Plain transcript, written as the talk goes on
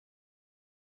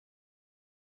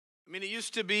It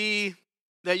used to be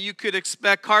that you could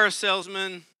expect car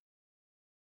salesmen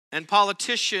and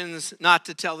politicians not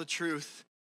to tell the truth.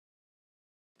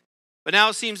 But now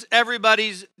it seems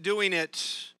everybody's doing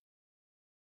it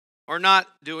or not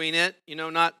doing it,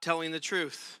 not telling the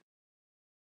truth.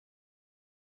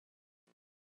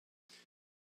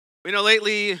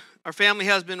 Lately our family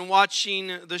has been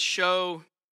watching the show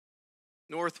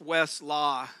Northwest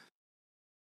Law,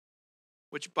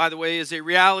 which, by the way, is a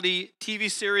reality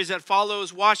TV series that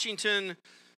follows Washington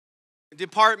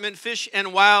Department Fish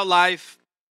and Wildlife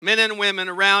men and women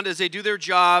around as they do their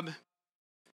job,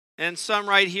 and some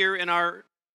right here in our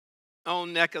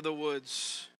own neck of the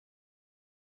woods.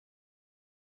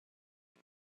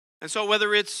 And so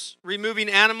whether it's removing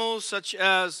animals such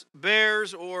as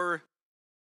bears or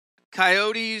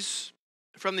coyotes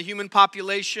from the human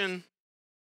population,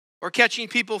 or catching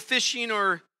people fishing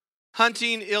or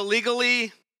hunting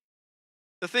illegally,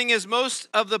 the thing is, most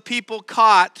of the people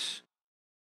caught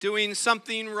doing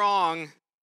something wrong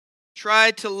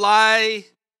try to lie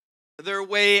their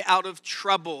way out of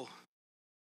trouble.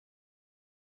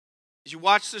 As you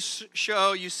watch this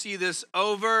show, you see this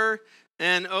over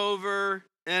and over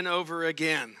and over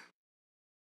again.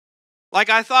 Like,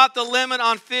 I thought the limit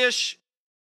on fish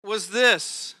was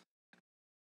this,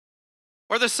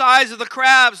 or the size of the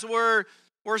crabs were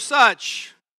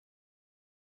such,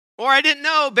 or I didn't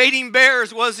know baiting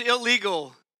bears was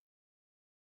illegal.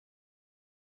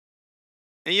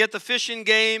 And yet the fishing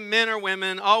game, men or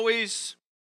women, almost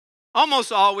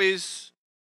always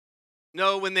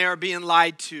know when they are being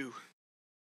lied to.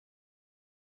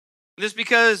 And this is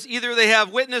because either they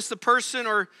have witnessed the person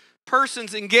or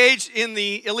persons engaged in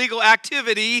the illegal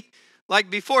activity,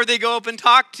 like before they go up and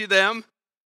talk to them,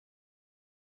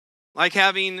 like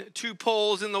having two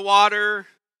poles in the water,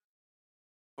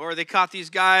 or they caught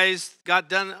these guys, got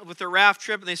done with their raft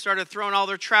trip, and they started throwing all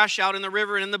their trash out in the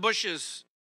river and in the bushes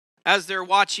as they're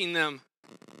watching them.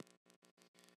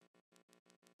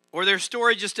 Or their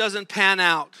story just doesn't pan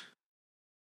out,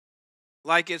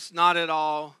 like it's not at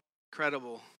all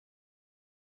credible.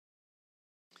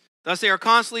 Thus they are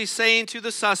constantly saying to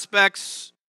the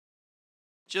suspects,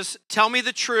 just tell me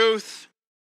the truth,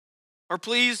 or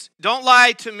please don't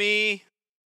lie to me,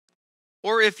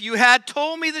 or if you had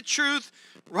told me the truth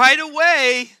right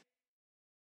away,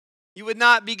 you would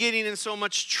not be getting in so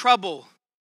much trouble.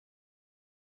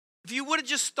 If you would have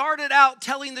just started out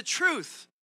telling the truth,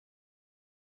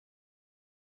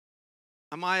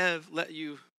 I might have let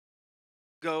you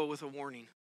go with a warning.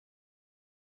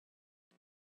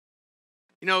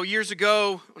 Years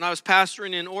ago when I was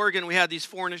pastoring in Oregon, we had these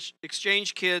foreign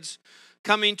exchange kids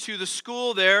coming to the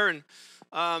school there.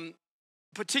 And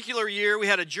particular year, we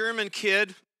had a German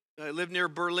kid that lived near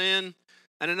Berlin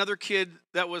and another kid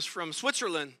that was from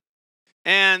Switzerland.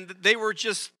 And they were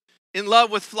just in love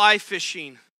with fly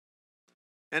fishing.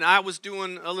 And I was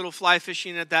doing a little fly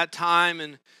fishing at that time.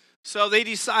 And so they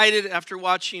decided, after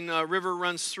watching River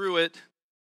Runs Through It,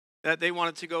 that they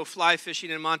wanted to go fly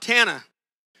fishing in Montana.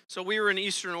 So we were in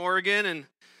Eastern Oregon. And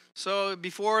so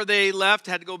before they left,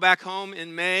 had to go back home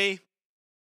in May.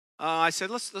 I said,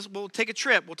 we'll take a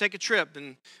trip. We'll take a trip.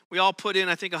 And we all put in,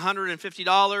 I think,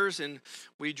 $150. And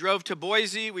we drove to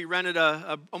Boise. We rented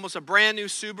almost a brand new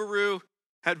Subaru.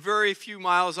 Had very few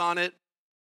miles on it.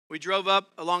 We drove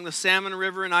up along the Salmon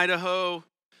River in Idaho,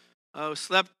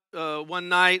 slept one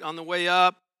night on the way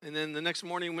up, and then the next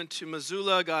morning went to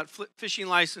Missoula, got fishing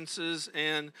licenses,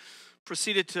 and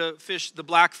proceeded to fish the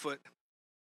Blackfoot.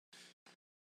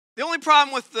 The only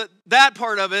problem with that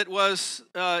part of it was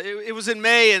it was in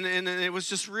May, and it was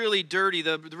just really dirty.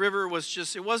 The river was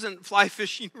just, it wasn't fly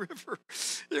fishing river.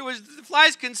 It was, the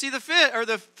flies couldn't see the fish, or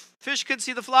the fish couldn't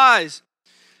see the flies.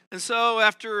 And so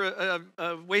after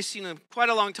wasting quite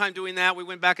a long time doing that, we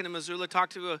went back into Missoula,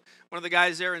 talked to one of the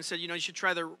guys there and said, you should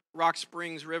try the Rock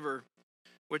Springs River,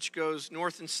 which goes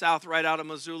north and south right out of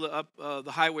Missoula up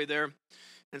the highway there.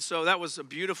 And so that was a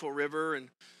beautiful river. And,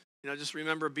 just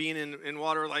remember being in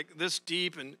water like this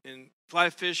deep and fly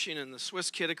fishing, and the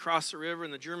Swiss kid across the river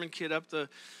and the German kid up the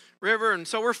river. And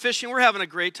so we're fishing. We're having a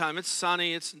great time. It's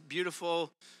sunny. It's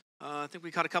beautiful. I think we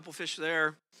caught a couple fish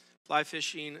there, fly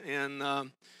fishing.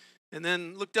 And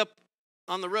then looked up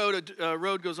on the road. A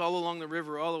road goes all along the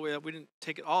river, all the way up. We didn't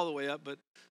take it all the way up, but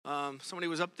somebody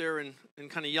was up there and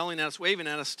kind of yelling at us, waving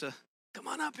at us to come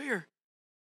on up here.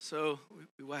 So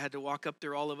we had to walk up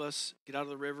there, all of us, get out of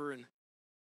the river, and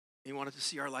he wanted to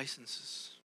see our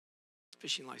licenses,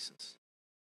 fishing license.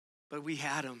 But we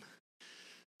had them,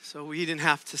 so we didn't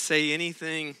have to say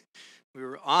anything. We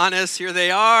were honest. Here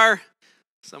they are.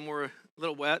 Some were a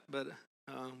little wet, but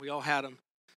we all had them.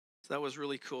 So So that was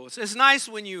really cool. It's nice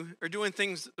when you are doing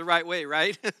things the right way,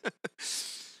 right?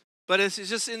 But it's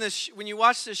just in this, when you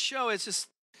watch this show, it's just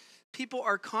people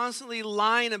are constantly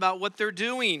lying about what they're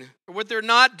doing or what they're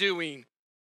not doing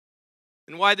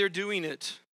and why they're doing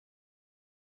it.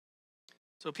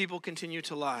 So people continue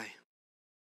to lie.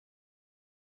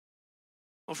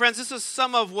 Well, friends, this is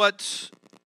some of what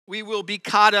we will be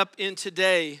caught up in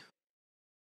today.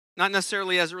 Not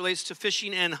necessarily as it relates to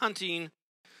fishing and hunting,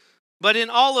 but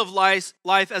in all of life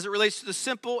as it relates to the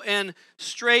simple and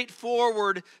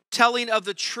straightforward telling of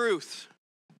the truth.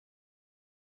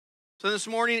 So this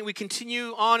morning we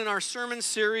continue on in our sermon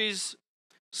series,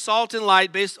 Salt and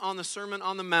Light, based on the Sermon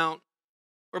on the Mount,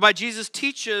 whereby Jesus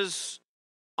teaches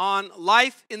on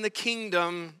life in the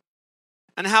kingdom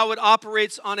and how it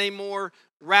operates on a more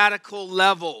radical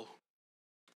level.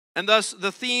 And thus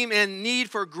the theme and need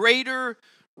for greater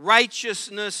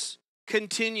righteousness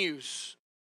continues.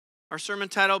 Our sermon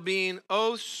title being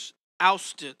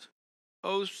Ousted.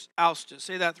 Ousted.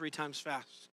 Say that 3 times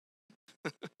fast.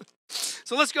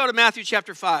 So let's go to Matthew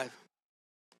chapter 5.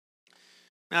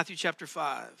 Matthew chapter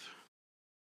 5.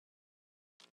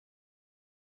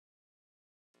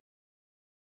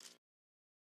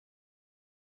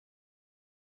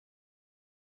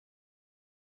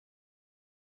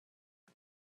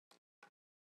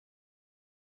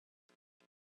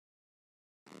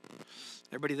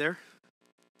 Everybody there?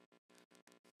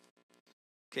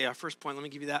 Okay, our first point, let me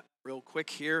give you that real quick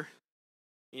here.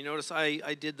 You notice I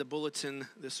did the bulletin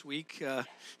this week.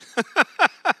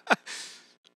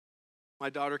 My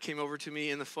daughter came over to me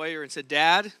in the foyer and said,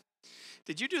 "Dad,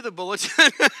 did you do the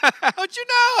bulletin?" How'd you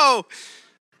know?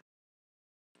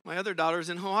 My other daughter's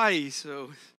in Hawaii,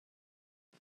 so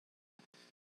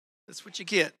that's what you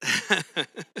get.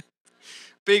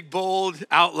 Big, bold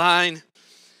outline.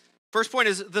 First point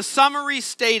is the summary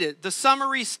stated. The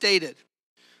summary stated.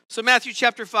 So Matthew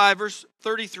chapter 5, verse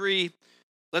 33.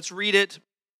 Let's read it.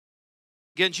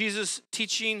 Again, Jesus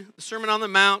teaching the Sermon on the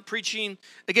Mount, preaching.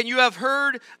 Again, you have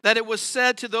heard that it was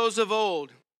said to those of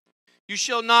old, "You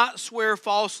shall not swear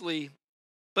falsely,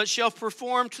 but shall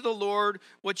perform to the Lord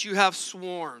what you have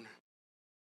sworn."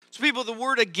 So people, the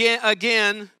word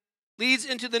again leads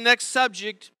into the next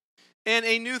subject and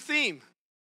a new theme.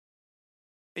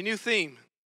 A new theme.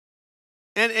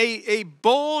 And a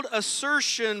bold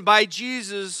assertion by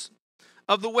Jesus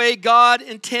of the way God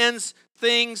intends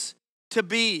things to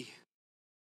be.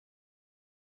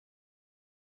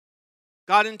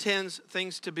 God intends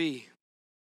things to be.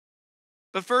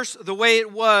 But first, the way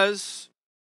it was,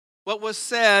 what was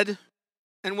said,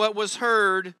 and what was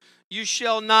heard, you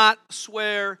shall not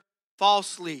swear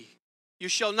falsely. You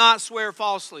shall not swear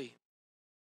falsely.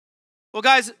 Well,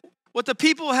 guys, what the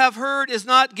people have heard is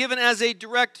not given as a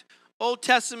direct Old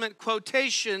Testament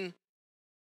quotation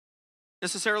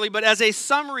necessarily, but as a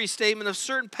summary statement of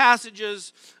certain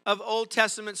passages of Old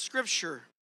Testament Scripture.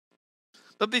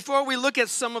 But before we look at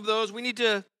some of those, we need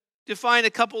to define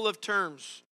a couple of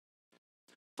terms.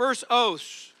 First,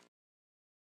 oaths.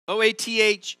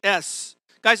 O-A-T-H-S.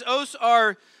 Guys, oaths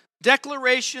are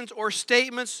declarations or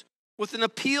statements with an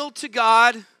appeal to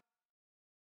God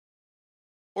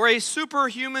or a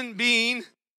superhuman being,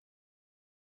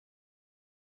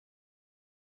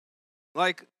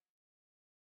 like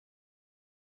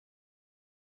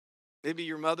maybe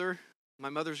your mother, my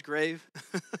mother's grave,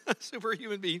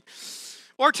 superhuman being,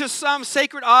 or to some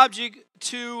sacred object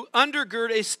to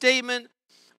undergird a statement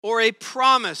or a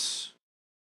promise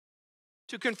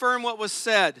to confirm what was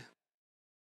said.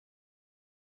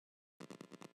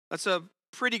 That's a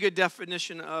pretty good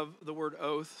definition of the word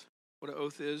oath, what an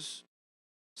oath is.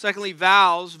 Secondly,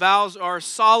 vows. Vows are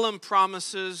solemn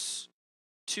promises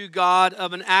to God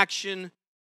of an action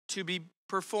to be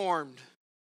performed.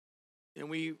 And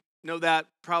we know that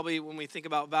probably when we think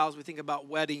about vows, we think about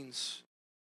weddings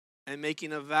and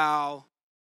making a vow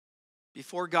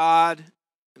before God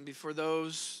and before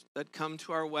those that come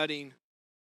to our wedding.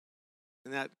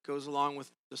 And that goes along with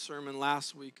the sermon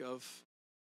last week of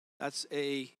that's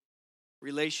a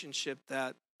relationship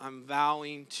that I'm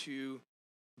vowing to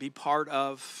be part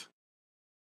of,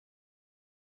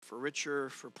 for richer,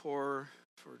 for poorer,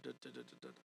 for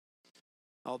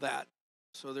all that.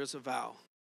 So there's a vow.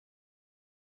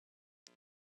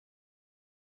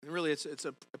 And really it's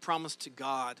a promise to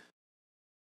God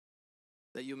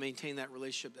that you maintain that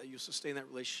relationship, that you sustain that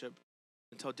relationship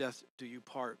until death do you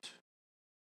part.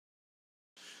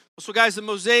 So guys, the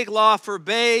Mosaic law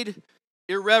forbade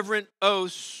irreverent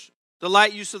oaths, the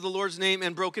light use of the Lord's name,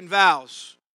 and broken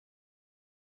vows.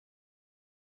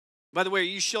 By the way,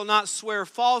 you shall not swear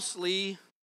falsely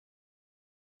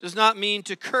does not mean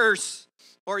to curse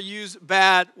or use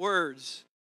bad words.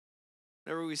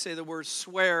 Whenever we say the word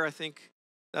swear, I think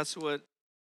that's what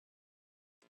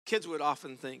kids would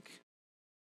often think,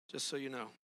 just so you know.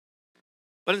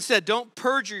 But instead, don't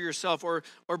perjure yourself or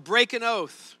break an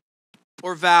oath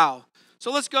or vow.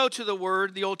 So let's go to the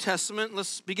word, the Old Testament.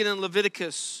 Let's begin in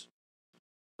Leviticus.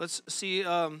 Let's see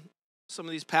some of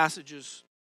these passages.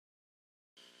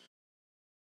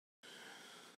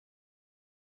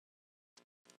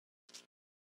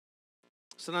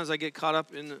 Sometimes I get caught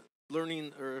up in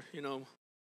learning, or, when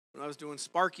I was doing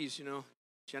Sparkies,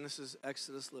 Genesis,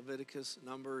 Exodus, Leviticus,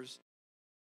 Numbers.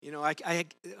 When I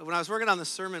was working on the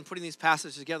sermon, putting these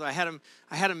passages together, I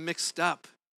had them mixed up.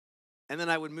 And then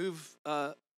I would move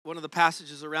one of the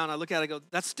passages around. I look at it, I go,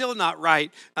 that's still not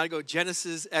right. I go,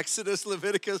 Genesis, Exodus,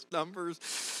 Leviticus,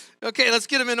 Numbers. Okay, let's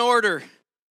get them in order.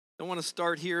 Don't want to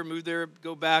start here, move there,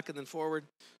 go back, and then forward.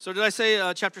 So did I say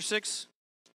chapter 6?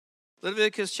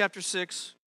 Leviticus chapter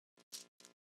 6.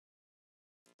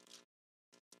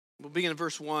 We'll begin in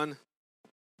verse 1.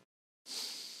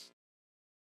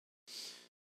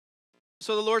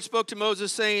 So the Lord spoke to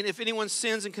Moses, saying, if anyone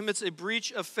sins and commits a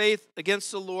breach of faith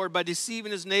against the Lord by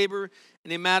deceiving his neighbor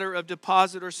in a matter of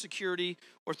deposit or security,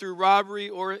 or through robbery,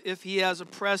 or if he has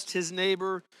oppressed his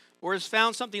neighbor, or has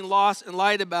found something lost and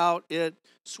lied about it,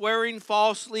 swearing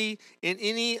falsely in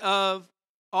any of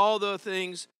all the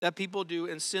things that people do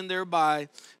and sin thereby,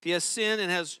 if he has sinned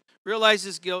and has realized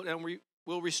his guilt and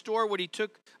will restore what he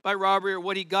took by robbery or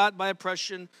what he got by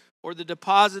oppression, or the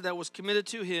deposit that was committed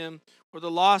to him, or the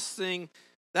lost thing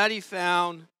that he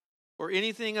found, or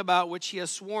anything about which he has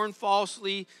sworn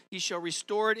falsely, he shall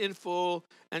restore it in full,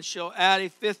 and shall add a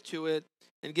fifth to it,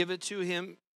 and give it to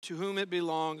him to whom it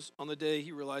belongs on the day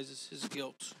he realizes his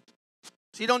guilt.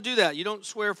 So you don't do that. You don't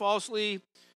swear falsely,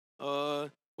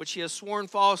 which he has sworn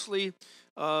falsely.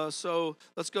 So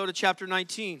let's go to chapter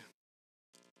 19.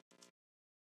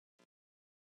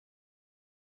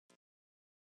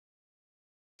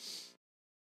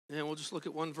 And we'll just look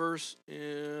at one verse,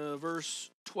 verse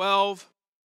 12.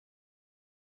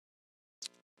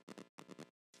 The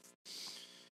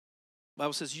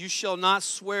Bible says, you shall not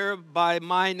swear by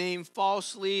my name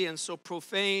falsely, and so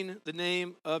profane the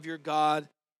name of your God.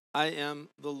 I am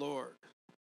the Lord.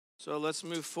 So let's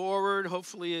move forward.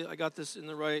 Hopefully I got this in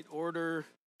the right order.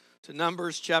 To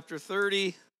Numbers chapter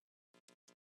 30.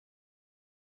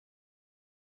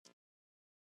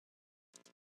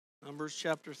 Numbers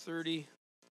chapter 30.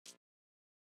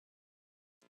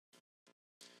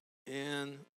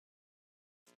 And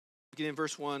beginning in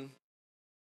verse 1.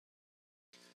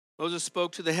 Moses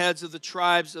spoke to the heads of the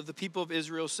tribes of the people of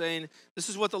Israel, saying, this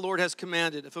is what the Lord has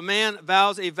commanded. If a man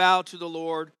vows a vow to the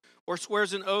Lord, or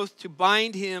swears an oath to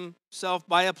bind himself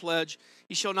by a pledge,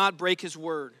 he shall not break his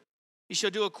word. He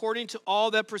shall do according to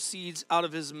all that proceeds out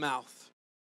of his mouth.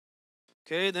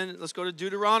 Okay, then let's go to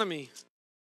Deuteronomy.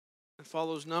 It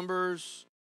follows Numbers.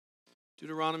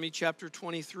 Deuteronomy chapter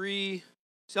 23.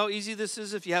 See how easy this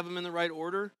is if you have them in the right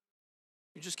order?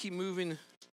 You just keep moving.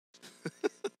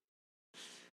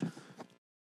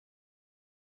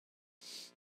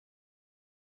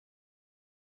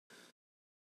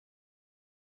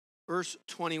 Verse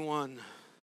 21.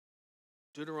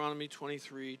 Deuteronomy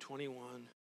 23, 21.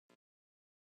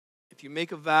 If you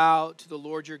make a vow to the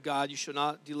Lord your God, you shall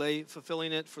not delay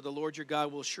fulfilling it, for the Lord your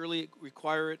God will surely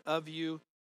require it of you,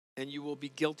 and you will be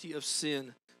guilty of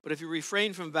sin. But if you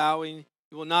refrain from vowing,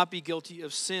 you will not be guilty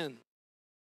of sin.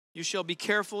 You shall be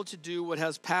careful to do what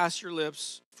has passed your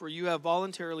lips, for you have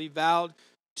voluntarily vowed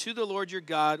to the Lord your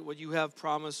God what you have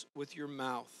promised with your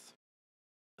mouth.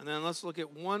 And then let's look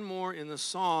at one more in the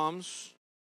Psalms.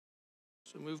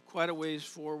 So move quite a ways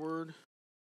forward.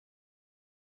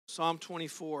 Psalm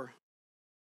 24.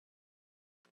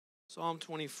 Psalm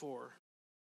 24.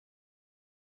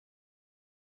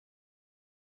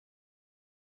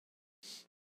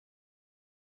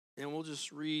 And we'll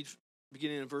just read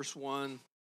beginning in verse 1.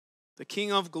 The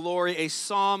King of glory, a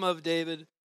psalm of David.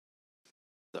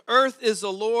 The earth is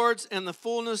the Lord's and the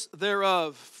fullness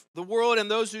thereof, the world and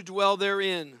those who dwell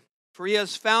therein. For he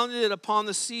has founded it upon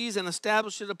the seas and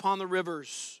established it upon the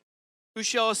rivers. Who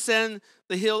shall ascend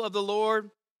the hill of the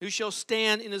Lord? Who shall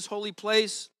stand in his holy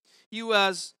place? He who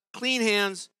has clean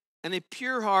hands and a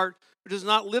pure heart, who does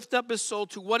not lift up his soul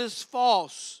to what is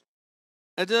false,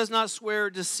 and does not swear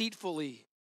deceitfully.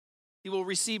 He will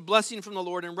receive blessing from the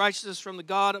Lord and righteousness from the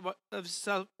God of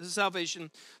his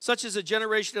salvation. Such is a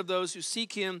generation of those who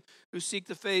seek him, who seek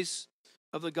the face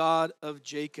of the God of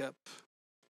Jacob.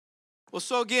 Well,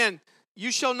 so again,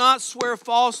 you shall not swear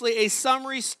falsely, a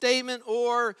summary statement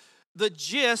or the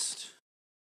gist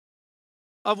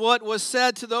of what was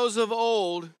said to those of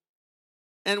old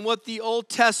and what the Old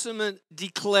Testament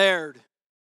declared.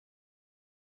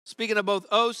 Speaking of both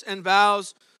oaths and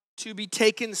vows to be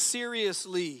taken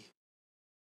seriously.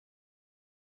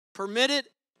 Permitted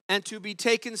and to be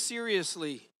taken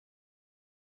seriously.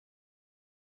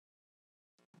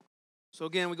 So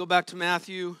again, we go back to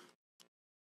Matthew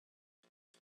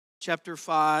chapter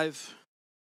 5,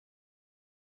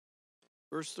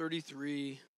 verse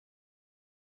 33.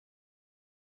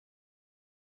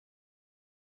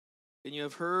 And you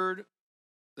have heard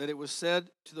that it was said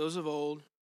to those of old,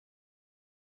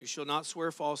 you shall not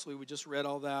swear falsely. We just read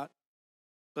all that.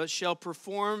 But shall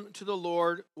perform to the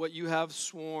Lord what you have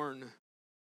sworn.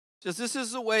 Just this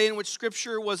is the way in which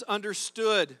Scripture was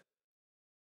understood.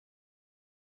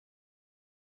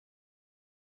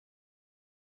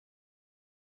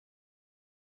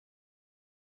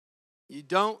 You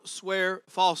don't swear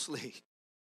falsely.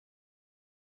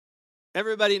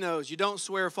 Everybody knows you don't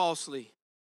swear falsely.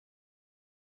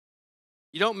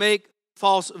 You don't make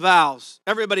false vows.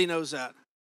 Everybody knows that.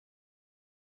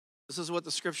 This is what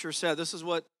the Scripture said. This is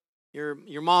what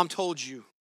your mom told you.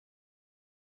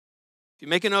 If you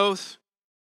make an oath,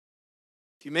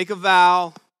 if you make a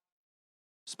vow,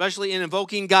 especially in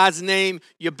invoking God's name,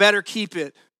 you better keep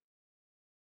it.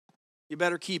 You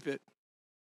better keep it.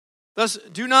 Thus,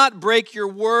 do not break your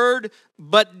word,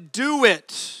 but do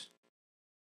it.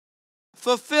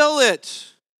 Fulfill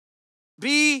it.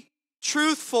 Be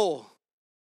truthful.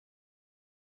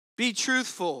 Be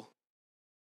truthful.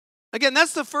 Again,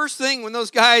 that's the first thing when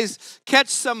those guys catch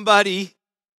somebody.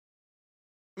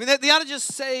 I mean, they ought to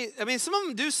just say, some of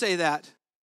them do say that.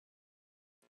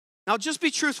 Now, just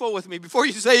be truthful with me before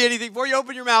you say anything, before you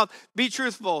open your mouth, be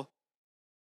truthful.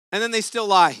 And then they still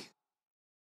lie.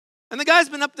 And the guy's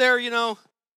been up there,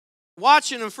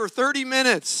 watching them for 30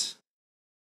 minutes.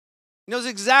 He knows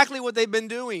exactly what they've been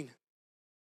doing.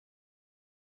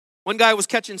 One guy was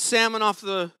catching salmon off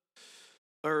the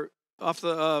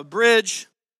bridge.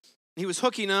 He was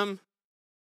hooking them.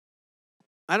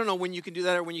 I don't know when you can do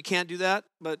that or when you can't do that,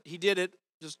 but he did it,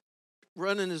 just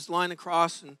running his line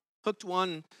across and hooked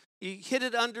one. He hit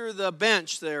it under the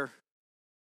bench there.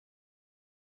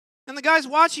 And the guy's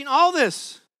watching all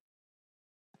this.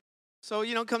 So,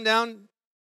 come down.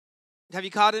 Have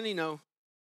you caught any? No.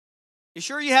 You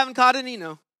sure you haven't caught any?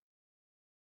 No.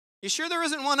 You sure there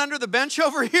isn't one under the bench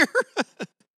over here?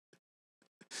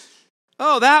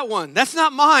 Oh, that one. That's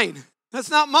not mine. That's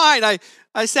not mine.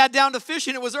 I sat down to fish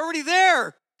and it was already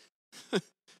there.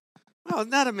 Wow,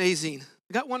 isn't that amazing?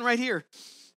 I got one right here.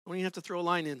 I don't even have to throw a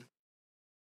line in.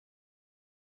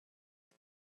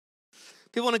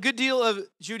 People, in a good deal of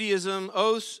Judaism,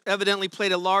 oaths evidently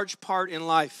played a large part in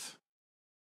life.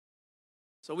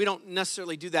 So we don't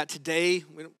necessarily do that today.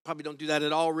 We probably don't do that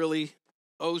at all, really.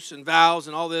 Oaths and vows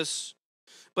and all this.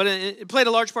 But it played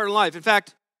a large part in life. In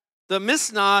fact, the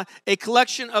Mishnah, a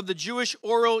collection of the Jewish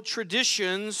oral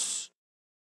traditions,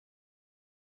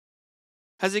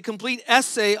 has a complete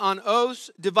essay on oaths,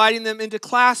 dividing them into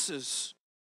classes.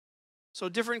 So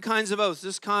different kinds of oaths,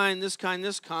 this kind, this kind,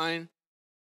 this kind.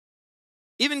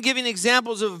 Even giving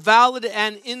examples of valid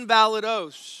and invalid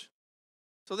oaths.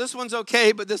 So this one's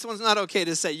okay, but this one's not okay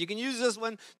to say. You can use this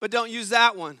one, but don't use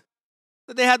that one.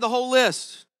 But they had the whole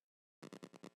list.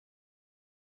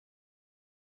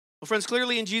 Well, friends,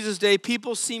 clearly in Jesus' day,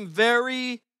 people seemed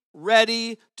very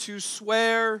ready to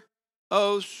swear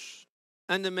oaths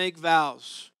and to make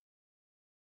vows.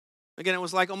 Again, it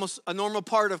was like almost a normal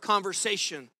part of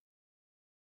conversation.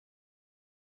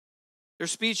 Their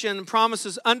speech and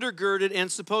promises undergirded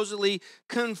and supposedly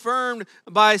confirmed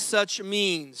by such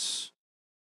means.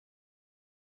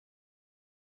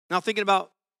 Now, thinking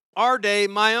about our day,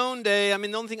 my own day,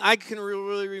 the only thing I can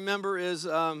really remember is,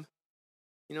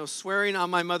 swearing on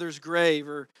my mother's grave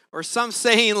or some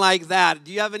saying like that.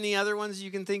 Do you have any other ones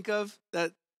you can think of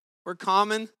that were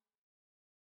common?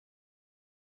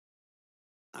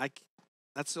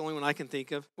 That's the only one I can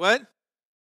think of. What?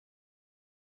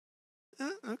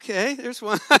 Okay, there's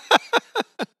one.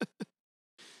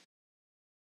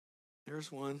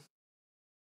 There's one.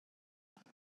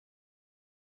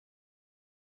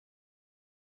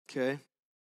 Okay.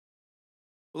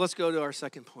 Well, let's go to our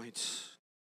second point.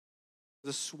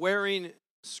 The swearing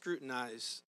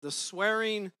scrutinize. The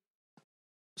swearing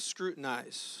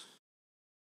scrutinize.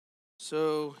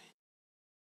 So,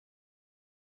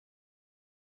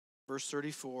 verse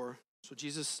 34. So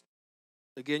Jesus,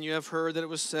 again, you have heard that it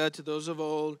was said to those of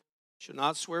old, shall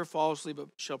not swear falsely, but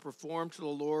shall perform to the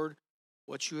Lord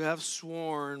what you have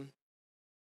sworn.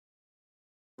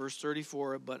 Verse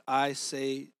 34, but I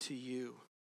say to you.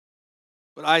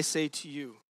 But I say to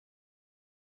you.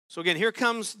 So again, here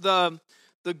comes the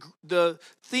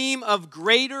theme of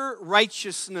greater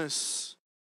righteousness.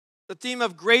 the theme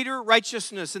of greater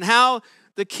righteousness and how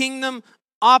the kingdom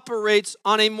operates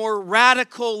on a more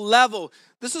radical level.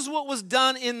 This is what was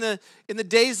done in the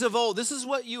days of old. This is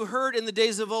what you heard in the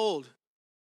days of old.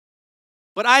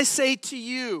 But I say to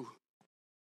you,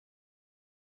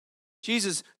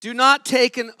 Jesus, do not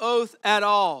take an oath at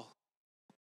all.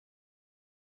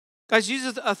 Guys,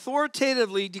 Jesus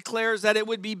authoritatively declares that it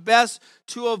would be best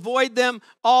to avoid them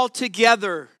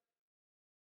altogether.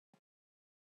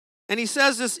 And he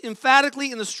says this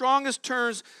emphatically in the strongest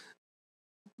terms.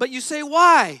 But you say,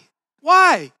 why?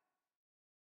 Why?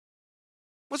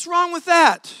 What's wrong with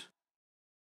that?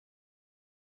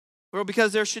 Well,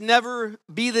 because there should never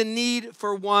be the need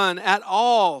for one at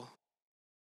all.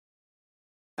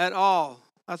 At all.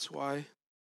 That's why.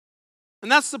 And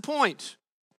that's the point.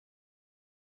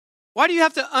 Why do you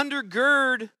have to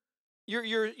undergird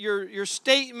your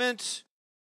statement,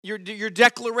 your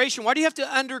declaration? Why do you have to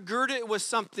undergird it with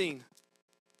something?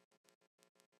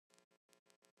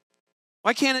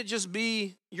 Why can't it just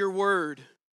be your word?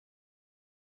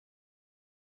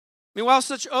 I mean, while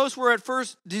such oaths were at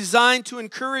first designed to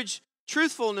encourage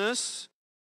truthfulness,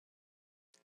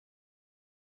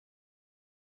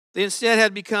 they instead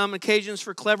had become occasions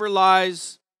for clever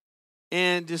lies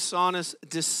and dishonest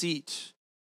deceit.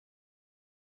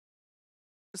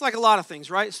 It's like a lot of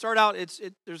things, right? Start out,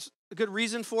 there's a good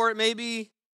reason for it maybe,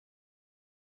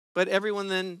 but everyone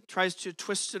then tries to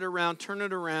twist it around, turn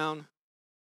it around.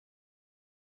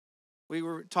 We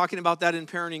were talking about that in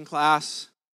parenting class.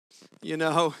 You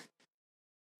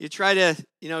try to,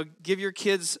 give your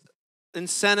kids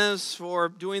incentives for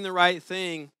doing the right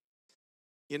thing,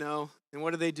 and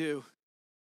what do?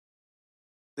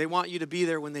 They want you to be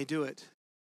there when they do it.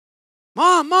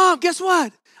 Mom, guess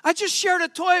what? I just shared a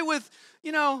toy with,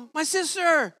 my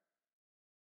sister.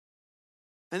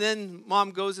 And then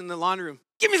mom goes in the laundry room,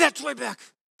 give me that toy back.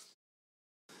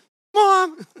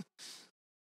 Mom.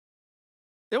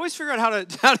 They always figure out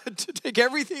how to take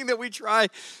everything that we try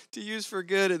to use for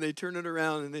good and they turn it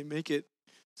around and they make it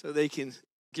so they can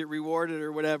get rewarded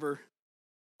or whatever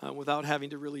without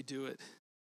having to really do it.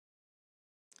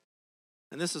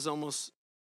 And this is almost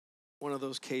one of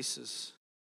those cases.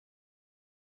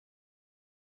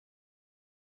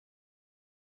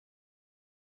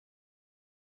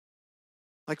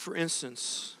 Like for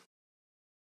instance,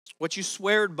 what you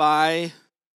sweared by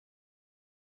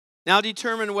now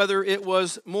determine whether it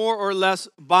was more or less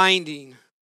binding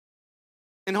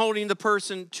in holding the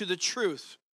person to the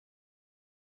truth.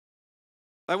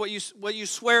 By what you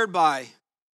swear by.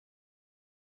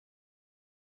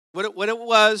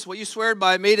 What you swear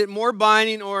by made it more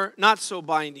binding or not so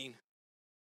binding.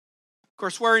 Of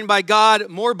course, swearing by God,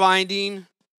 more binding,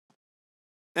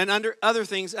 and under other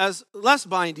things as less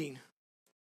binding.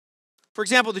 For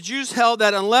example, the Jews held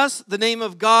that unless the name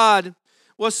of God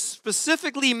was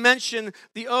specifically mentioned,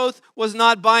 the oath was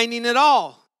not binding at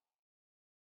all.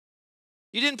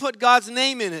 You didn't put God's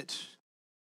name in it.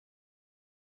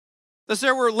 Thus,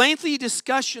 there were lengthy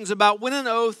discussions about when an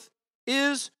oath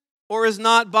is or is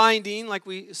not binding. Like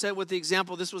we said with the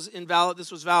example, this was invalid,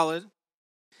 this was valid.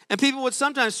 And people would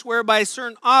sometimes swear by a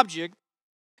certain object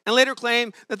and later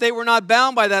claim that they were not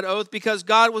bound by that oath because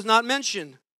God was not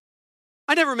mentioned.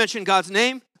 I never mentioned God's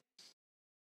name.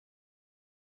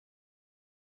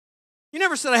 You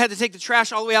never said I had to take the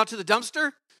trash all the way out to the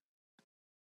dumpster.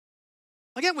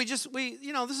 Again, this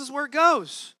is where it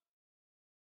goes.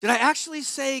 Did I actually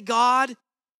say God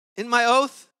in my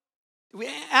oath? Did we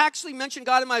actually mention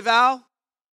God in my vow?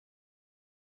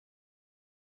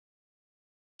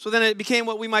 So then it became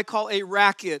what we might call a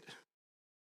racket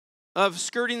of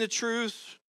skirting the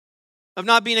truth, of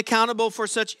not being accountable for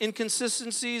such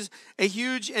inconsistencies, a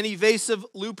huge and evasive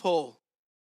loophole.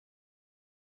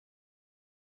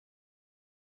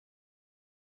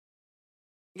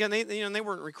 Again, they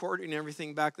weren't recording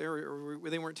everything back there, or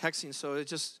they weren't texting, so it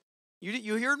just,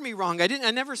 you heard me wrong. I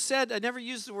never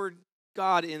used the word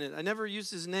God in it. I never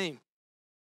used his name.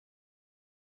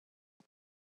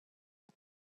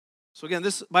 So again,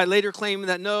 this by later claiming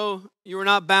that no, you were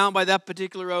not bound by that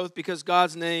particular oath because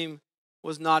God's name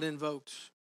was not invoked.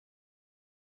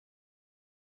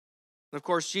 And of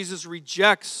course, Jesus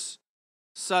rejects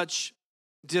such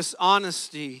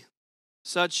dishonesty,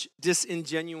 such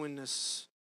disingenuousness.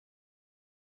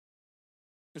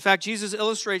 In fact, Jesus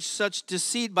illustrates such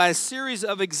deceit by a series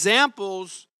of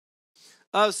examples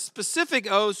of specific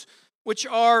oaths which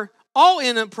are all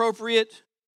inappropriate,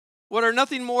 what are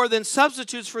nothing more than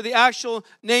substitutes for the actual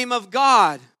name of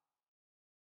God.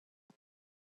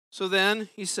 So then,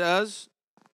 he says,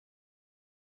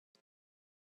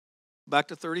 back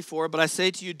to 34, but I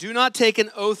say to you, do not take an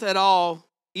oath at all,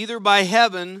 either by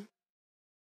heaven,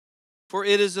 for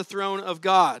it is the throne of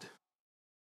God.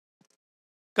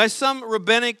 Guys, some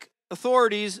rabbinic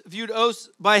authorities viewed oaths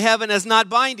by heaven as not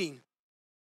binding.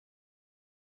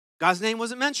 God's name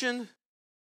wasn't mentioned.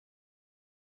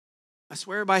 I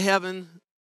swear by heaven,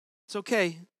 it's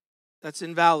okay. That's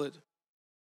invalid.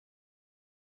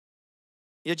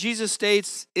 Yet Jesus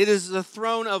states, it is the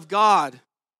throne of God.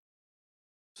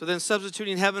 So then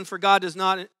substituting heaven for God does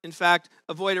not, in fact,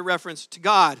 avoid a reference to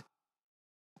God.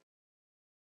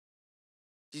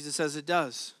 Jesus says it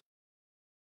does.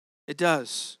 It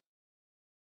does.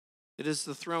 It is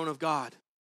the throne of God.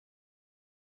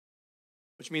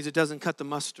 Which means it doesn't cut the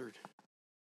mustard.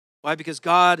 Why? Because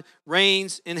God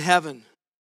reigns in heaven.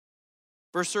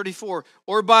 Verse 34,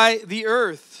 or by the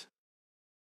earth,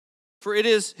 for it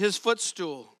is his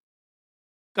footstool.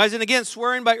 Guys, and again,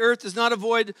 swearing by earth does not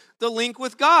avoid the link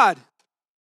with God.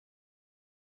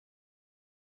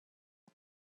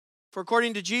 For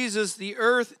according to Jesus, the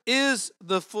earth is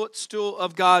the footstool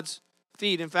of God's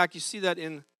feet. In fact, you see that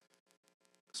in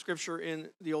Scripture in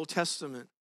the Old Testament.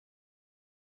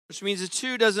 Which means the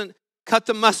two doesn't cut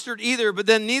the mustard either, but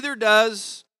then neither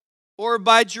does, or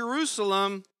by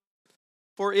Jerusalem,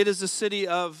 for it is the city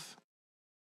of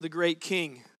the great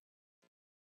King.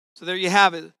 So there you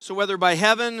have it. So whether by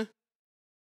heaven,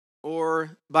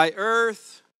 or by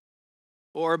earth,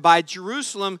 or by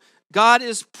Jerusalem, God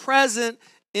is present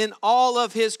in all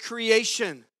of his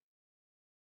creation.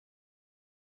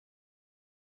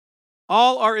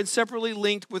 All are inseparably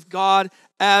linked with God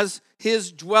as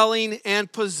his dwelling and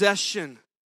possession.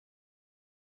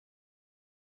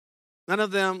 None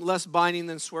of them less binding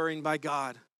than swearing by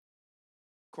God,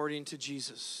 according to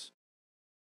Jesus.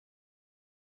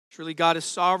 Truly, God is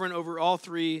sovereign over all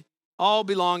three. All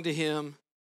belong to him.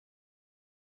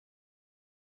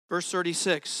 Verse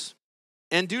 36,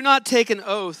 and do not take an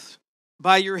oath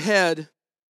by your head,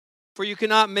 for you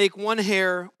cannot make one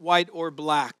hair white or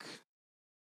black.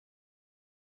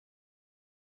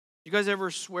 You guys ever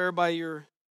swear by your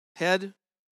head?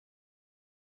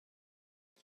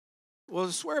 Well,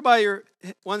 to swear by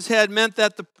one's head meant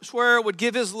that the swearer would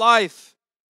give his life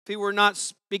if he were not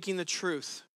speaking the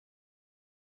truth.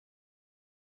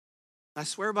 I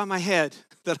swear by my head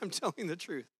that I'm telling the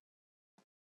truth.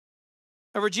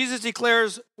 However, Jesus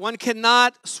declares one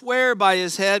cannot swear by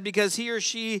his head because he or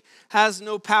she has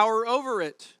no power over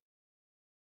it.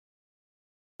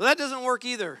 Well, that doesn't work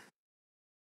either.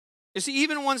 You see,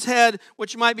 even one's head,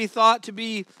 which might be thought to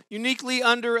be uniquely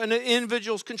under an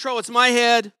individual's control, it's my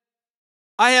head.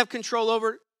 I have control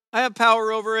over it. I have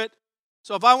power over it.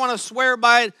 So if I want to swear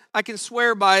by it, I can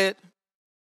swear by it.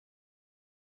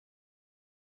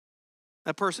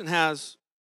 That person has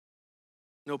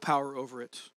no power over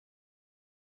it.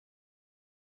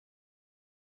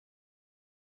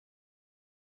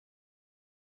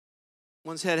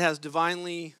 One's head has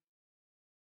divinely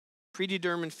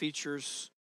predetermined features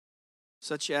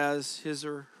such as his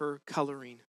or her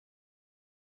coloring.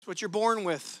 It's what you're born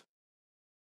with.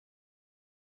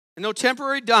 And no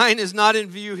temporary dyeing is not in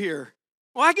view here.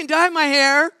 Well, I can dye my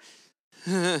hair.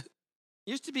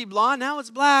 Used to be blonde, now it's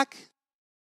black.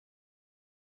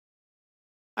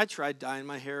 I tried dyeing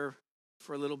my hair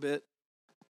for a little bit.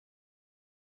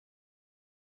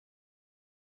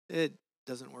 It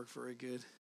doesn't work very good.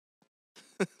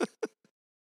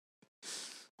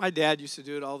 My dad used to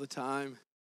do it all the time.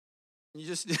 You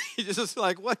just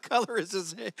like, what color is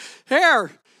his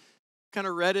hair? Kind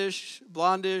of reddish,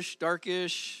 blondish,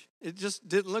 darkish. It just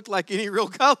didn't look like any real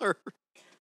color.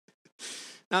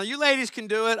 Now, you ladies can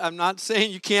do it. I'm not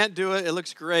saying you can't do it. It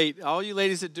looks great. All you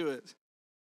ladies that do it.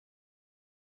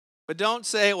 But don't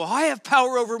say, well, I have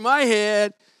power over my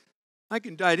head. I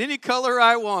can dye it any color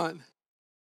I want.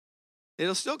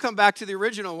 It'll still come back to the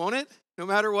original, won't it? No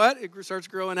matter what, it starts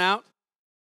growing out.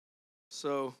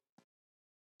 So,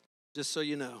 just so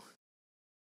you know.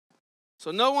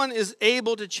 So no one is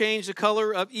able to change the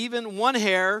color of even one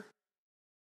hair,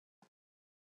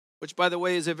 which, by the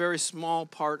way, is a very small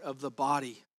part of the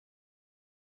body.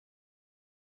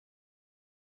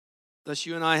 Thus,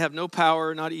 you and I have no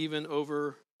power, not even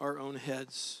over our own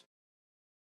heads.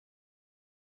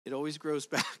 It always grows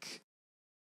back.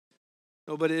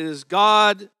 No, but it is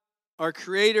God, our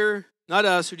Creator, not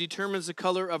us, who determines the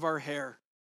color of our hair.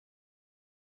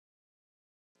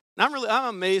 And I'm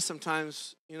amazed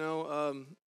sometimes,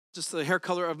 just the hair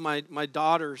color of my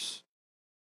daughters.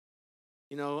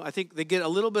 I think they get a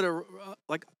little bit of,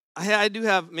 I do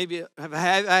have,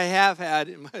 I have had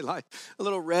in my life, a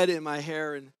little red in my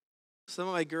hair. And some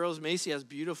of my girls, Macy has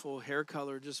beautiful hair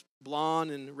color, just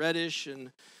blonde and reddish.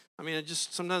 And I mean,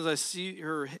 sometimes I see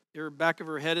her back of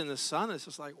her head in the sun. It's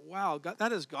just like, wow, God,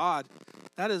 that is God.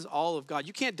 That is all of God.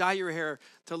 You can't dye your hair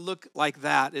to look like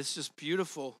that. It's just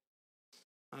beautiful.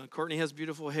 Courtney has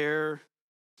beautiful hair.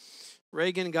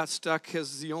 Reagan got stuck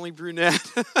as the only brunette.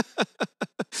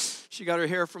 She got her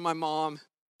hair from my mom.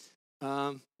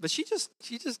 But she just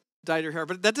dyed her hair.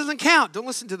 But that doesn't count. Don't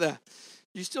listen to that.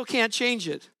 You still can't change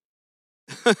it.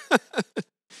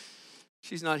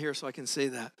 She's not here, so I can say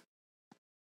that.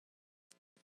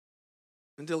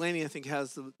 And Delaney, I think,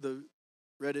 has the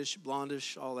reddish,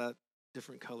 blondish, all that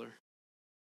different color.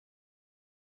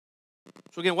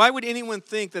 So again, why would anyone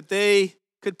think that they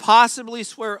could possibly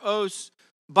swear oaths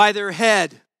by their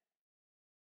head?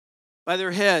 By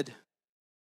their head.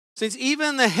 Since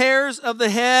even the hairs of the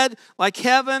head, like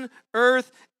heaven,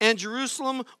 earth, and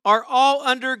Jerusalem, are all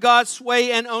under God's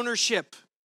sway and ownership.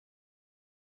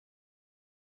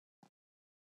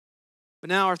 But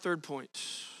now our third point.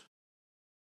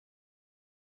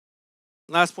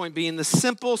 Last point being the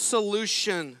simple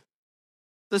solution.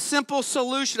 The simple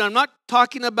solution. I'm not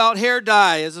talking about hair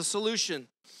dye as a solution.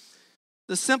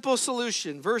 The simple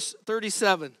solution. Verse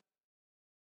 37.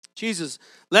 Jesus,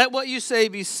 let what you say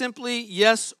be simply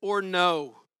yes or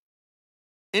no.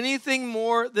 Anything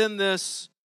more than this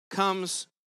comes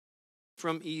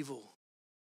from evil.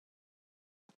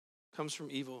 Comes from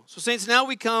evil. So saints, now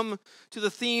we come to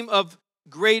the theme of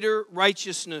greater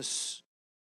righteousness.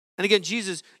 And again,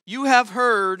 Jesus, you have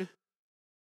heard,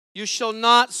 you shall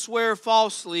not swear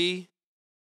falsely,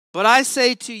 but I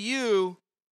say to you,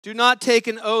 do not take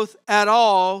an oath at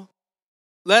all.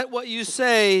 Let what you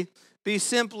say be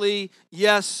simply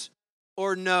yes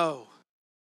or no.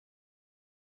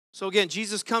 So again,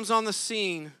 Jesus comes on the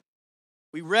scene.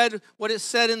 We read what it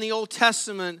said in the Old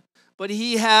Testament, but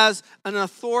he has an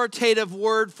authoritative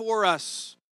word for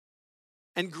us.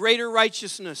 And greater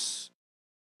righteousness.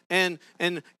 And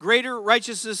greater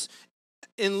righteousness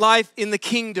in life in the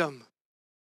kingdom.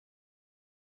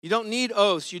 You don't need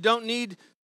oaths. You don't need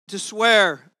to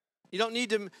swear. You don't need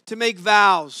to make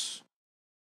vows.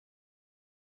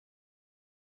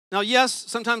 Now, yes,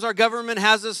 sometimes our government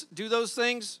has us do those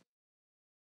things,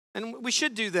 and we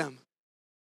should do them.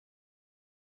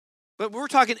 But we're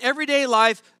talking everyday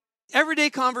life, everyday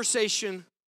conversation.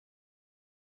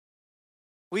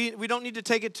 We don't need to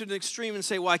take it to the extreme and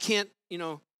say, well, I can't,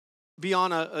 be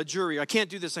on a jury. I can't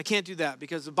do this. I can't do that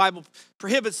because the Bible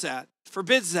prohibits that,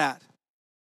 forbids that.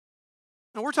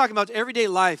 Now, we're talking about everyday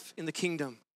life in the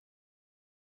kingdom.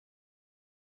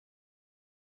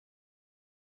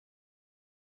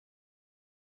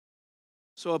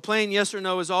 So a plain yes or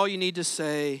no is all you need to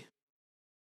say.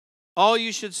 All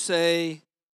you should say.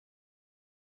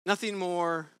 Nothing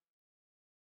more,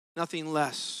 nothing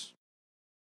less.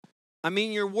 I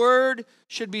mean, your word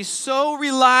should be so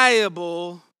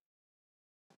reliable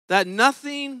that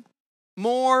nothing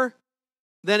more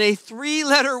than a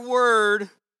 3-letter word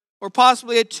or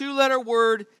possibly a 2-letter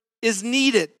word is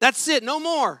needed. That's it, no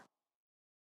more.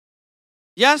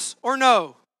 Yes or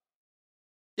no?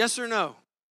 Yes or no?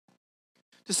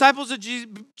 Disciples of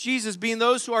Jesus being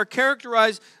those who are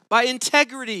characterized by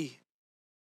integrity.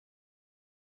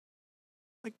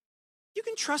 Like, you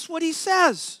can trust what he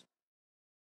says.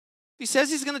 If he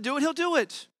says he's going to do it, he'll do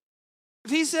it.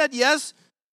 If he said yes,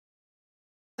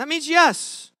 that means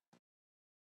yes.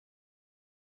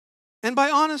 And by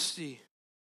honesty.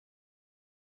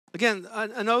 Again,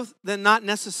 an oath then not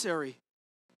necessary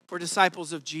for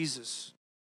disciples of Jesus.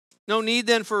 No need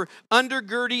then for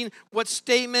undergirding what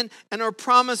statement and our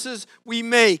promises we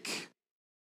make.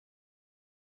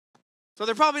 So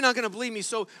they're probably not going to believe me,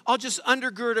 so I'll just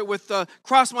undergird it with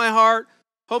cross my heart,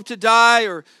 hope to die,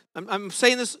 or I'm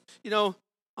saying this,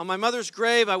 on my mother's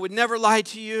grave, I would never lie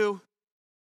to you.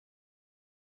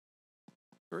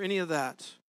 Or any of that.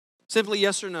 Simply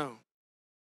yes or no.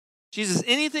 Jesus,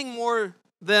 anything more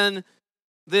than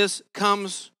this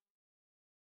comes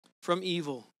from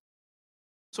evil.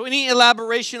 So any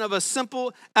elaboration of a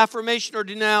simple affirmation or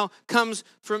denial comes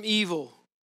from evil.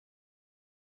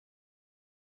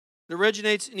 It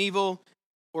originates in evil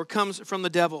or comes from the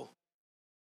devil.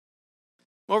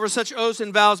 Moreover, such oaths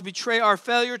and vows betray our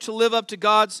failure to live up to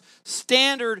God's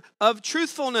standard of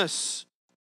truthfulness.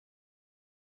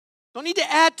 Don't need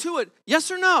to add to it. Yes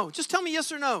or no? Just tell me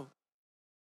yes or no.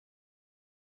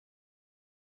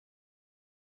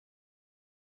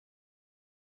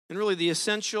 And really the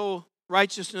essential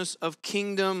righteousness of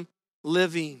kingdom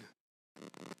living,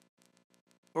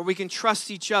 where we can trust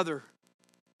each other.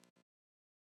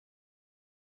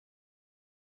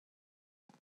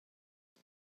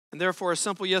 And therefore, a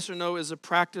simple yes or no is a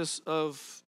practice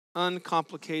of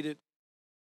uncomplicated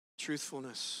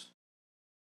truthfulness.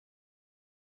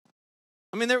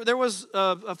 I mean, there was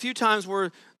a few times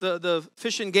where the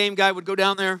fish and game guy would go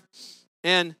down there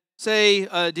and say,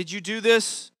 did you do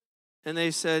this? And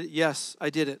they said, yes, I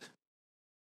did it.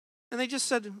 And they just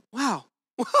said, wow,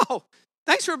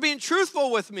 thanks for being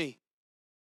truthful with me.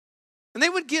 And they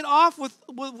would get off with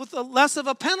a less of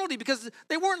a penalty because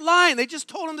they weren't lying. They just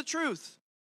told them the truth.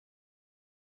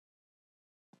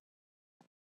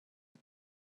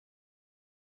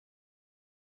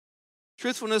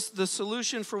 Truthfulness, the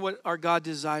solution for what our God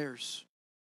desires.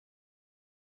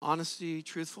 Honesty,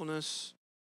 truthfulness.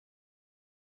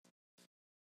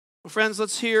 Well, friends,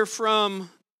 let's hear from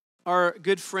our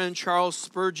good friend Charles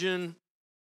Spurgeon,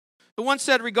 who once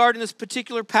said regarding this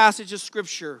particular passage of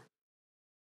Scripture,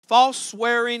 false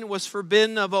swearing was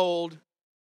forbidden of old,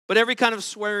 but every kind of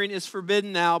swearing is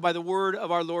forbidden now by the word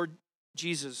of our Lord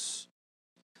Jesus.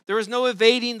 There is no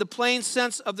evading the plain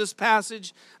sense of this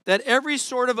passage that every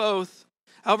sort of oath,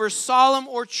 however solemn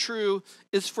or true,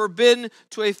 is forbidden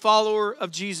to a follower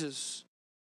of Jesus.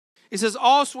 He says,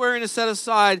 all swearing is set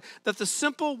aside, that the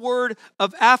simple word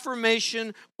of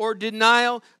affirmation or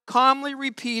denial, calmly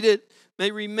repeated, may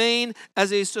remain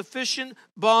as a sufficient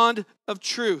bond of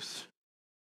truth.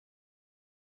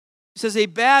 He says, a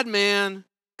bad man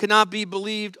cannot be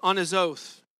believed on his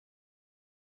oath,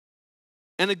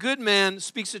 and a good man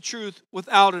speaks the truth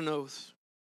without an oath.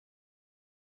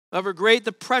 However great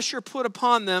the pressure put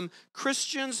upon them,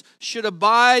 Christians should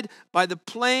abide by the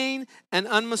plain and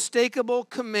unmistakable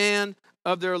command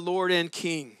of their Lord and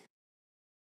King.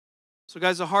 So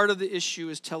guys, the heart of the issue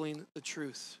is telling the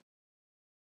truth.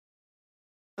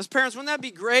 As parents, wouldn't that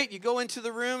be great? You go into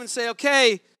the room and say,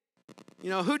 okay,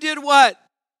 who did what?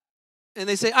 And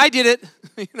they say, I did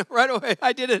it. Right away,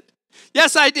 I did it.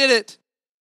 Yes, I did it.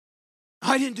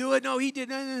 I didn't do it. No, he did.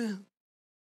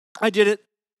 I did it.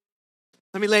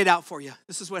 Let me lay it out for you.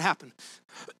 This is what happened.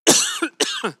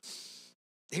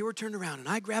 They were turned around, and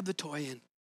I grabbed the toy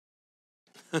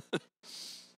and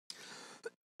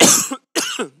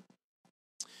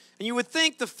and you would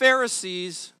think the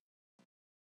Pharisees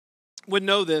would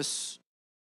know this,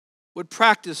 would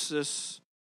practice this,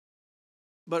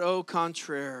 but au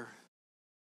contraire,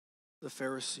 the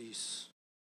Pharisees.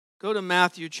 Go to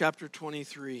Matthew chapter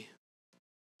 23.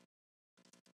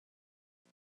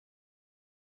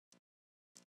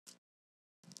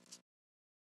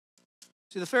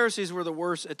 See, the Pharisees were the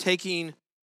worst at taking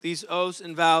these oaths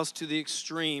and vows to the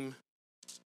extreme.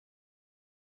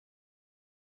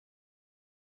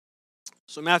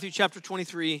 So Matthew chapter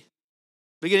 23,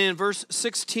 beginning in verse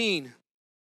 16.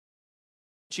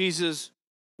 Jesus,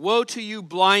 woe to you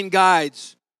blind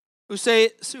guides, who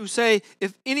say,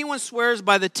 if anyone swears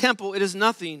by the temple, it is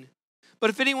nothing. But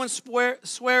if anyone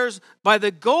swears by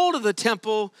the gold of the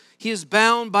temple, he is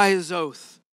bound by his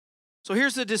oath. So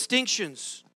here's the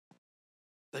distinctions.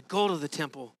 The gold of the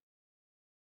temple.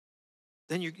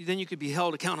 Then you could be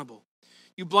held accountable.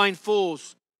 You blind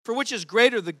fools, for which is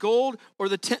greater, the gold or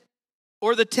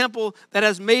the temple that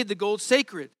has made the gold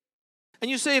sacred? And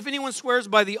you say, if anyone swears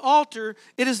by the altar,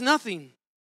 it is nothing.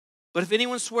 But if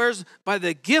anyone swears by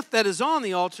the gift that is on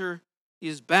the altar, he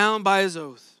is bound by his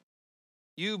oath.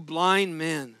 You blind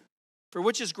men, for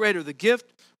which is greater, the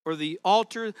gift or the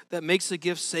altar that makes the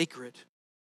gift sacred?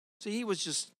 See, he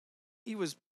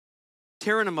was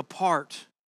tearing them apart.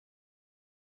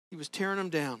 He was tearing them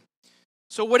down.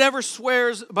 So whatever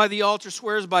swears by the altar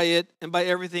swears by it and by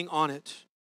everything on it.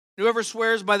 Whoever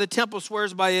swears by the temple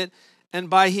swears by it and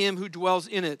by him who dwells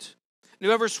in it. And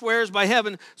whoever swears by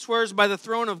heaven swears by the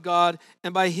throne of God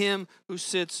and by him who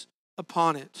sits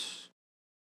upon it.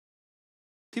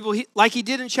 People, like he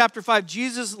did in chapter 5,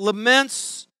 Jesus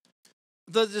laments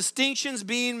the distinctions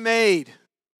being made,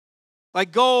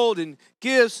 like gold and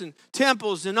gifts and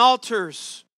temples and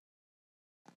altars.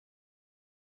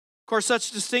 Of course,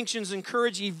 such distinctions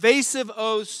encourage evasive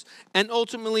oaths and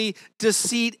ultimately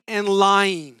deceit and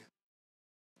lying.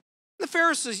 The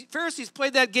Pharisees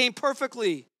played that game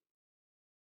perfectly.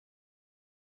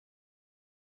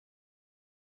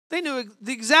 They knew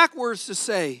the exact words to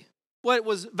say, what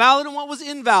was valid and what was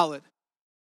invalid.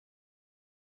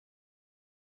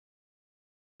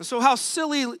 And so how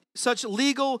silly such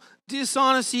legal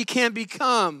dishonesty can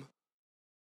become.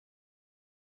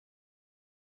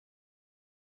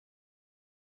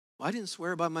 Well, I didn't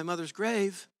swear by my mother's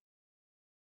grave.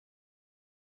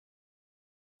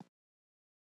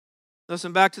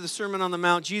 Listen, back to the Sermon on the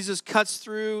Mount. Jesus cuts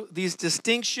through these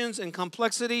distinctions and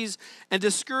complexities and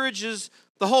discourages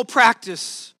the whole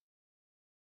practice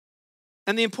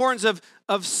and the importance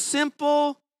of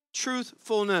simple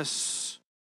truthfulness.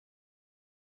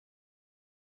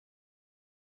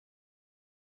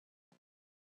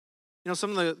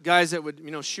 Some of the guys that would,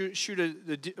 shoot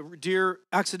a deer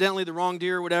accidentally, the wrong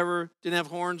deer, whatever, didn't have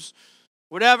horns,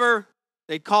 whatever,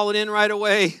 they'd call it in right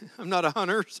away. I'm not a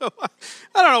hunter, so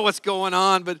I don't know what's going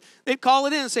on, but they'd call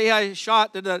it in and say, hey, I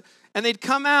shot, and they'd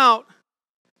come out,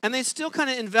 and they'd still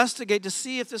kind of investigate to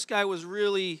see if this guy was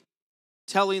really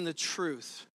telling the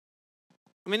truth.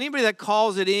 I mean, anybody that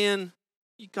calls it in,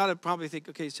 you got to probably think,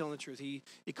 okay, he's telling the truth. He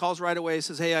calls right away,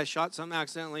 says, hey, I shot something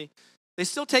accidentally. They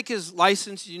still take his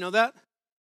license. Do you know that?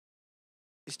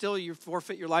 You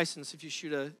forfeit your license if you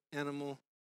shoot an animal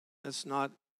that's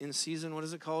not in season. What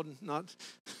is it called? Not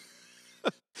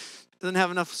doesn't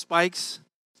have enough spikes.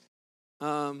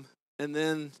 And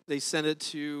then they send it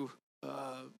to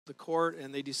the court,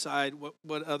 and they decide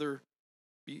what other.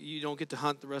 You don't get to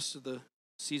hunt the rest of the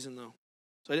season, though.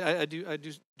 So I do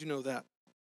know that.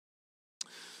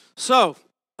 So.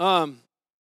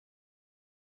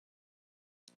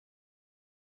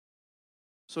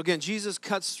 So again, Jesus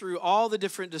cuts through all the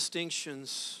different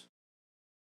distinctions,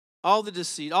 all the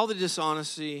deceit, all the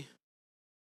dishonesty,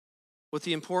 with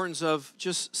the importance of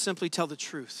just simply tell the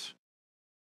truth.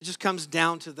 It just comes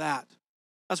down to that.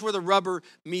 That's where the rubber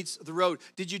meets the road.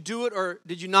 Did you do it or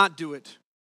did you not do it?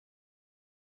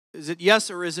 Is it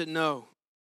yes or is it no?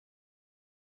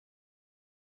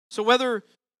 So whether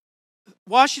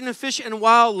washing the fish and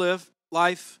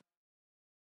wildlife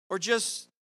or just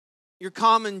your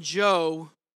common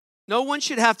Joe, no one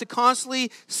should have to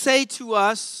constantly say to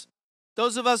us,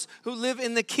 those of us who live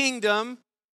in the kingdom,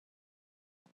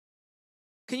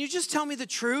 can you just tell me the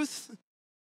truth?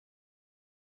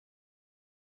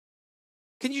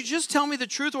 Can you just tell me the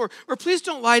truth? Or please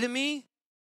don't lie to me.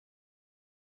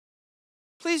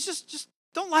 Please just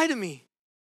don't lie to me.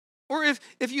 Or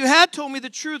if you had told me the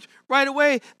truth right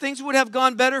away, things would have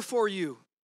gone better for you.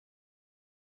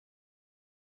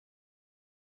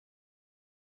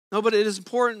 No, but it is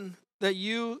important that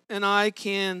you and I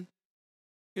can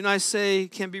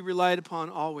be relied upon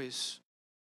always.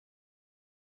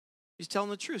 She's telling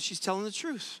the truth. She's telling the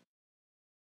truth.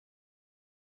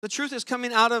 The truth is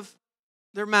coming out of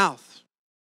their mouth.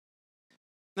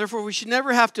 Therefore, we should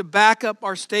never have to back up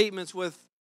our statements with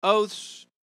oaths,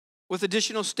 with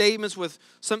additional statements, with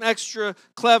some extra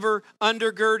clever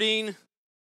undergirding.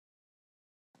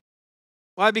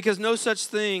 Why? Because no such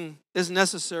thing is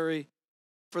necessary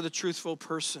for the truthful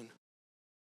person.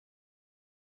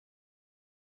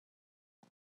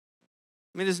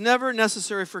 I mean, it's never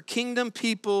necessary for kingdom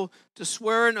people to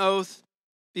swear an oath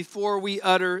before we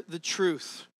utter the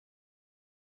truth.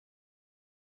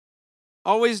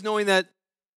 Always knowing that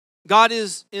God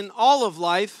is in all of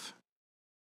life,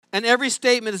 and every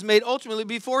statement is made ultimately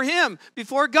before Him,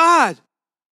 before God.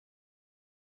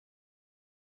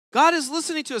 God is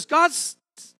listening to us.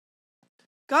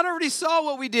 God already saw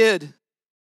what we did.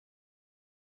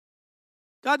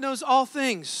 God knows all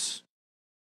things.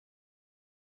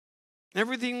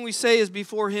 Everything we say is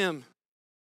before Him.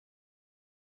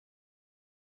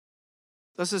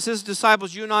 Thus, as His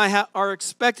disciples, you and I are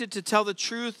expected to tell the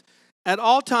truth at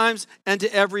all times and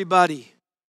to everybody,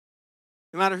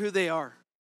 no matter who they are.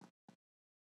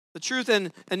 The truth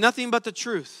and nothing but the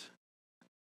truth.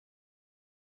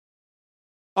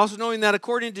 Also knowing that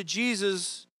according to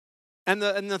Jesus and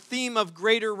the theme of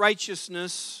greater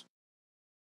righteousness,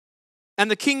 and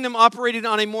the kingdom operated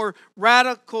on a more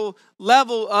radical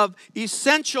level of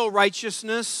essential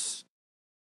righteousness,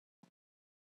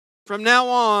 from now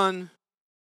on,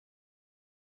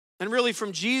 and really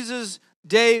from Jesus'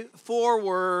 day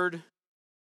forward,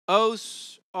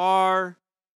 oaths are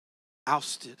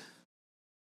ousted.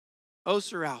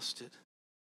 Oaths are ousted.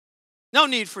 No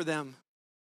need for them.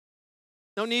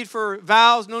 No need for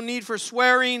vows, no need for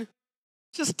swearing.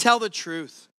 Just tell the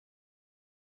truth.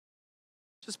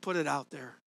 Just put it out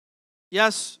there.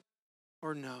 Yes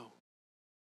or no.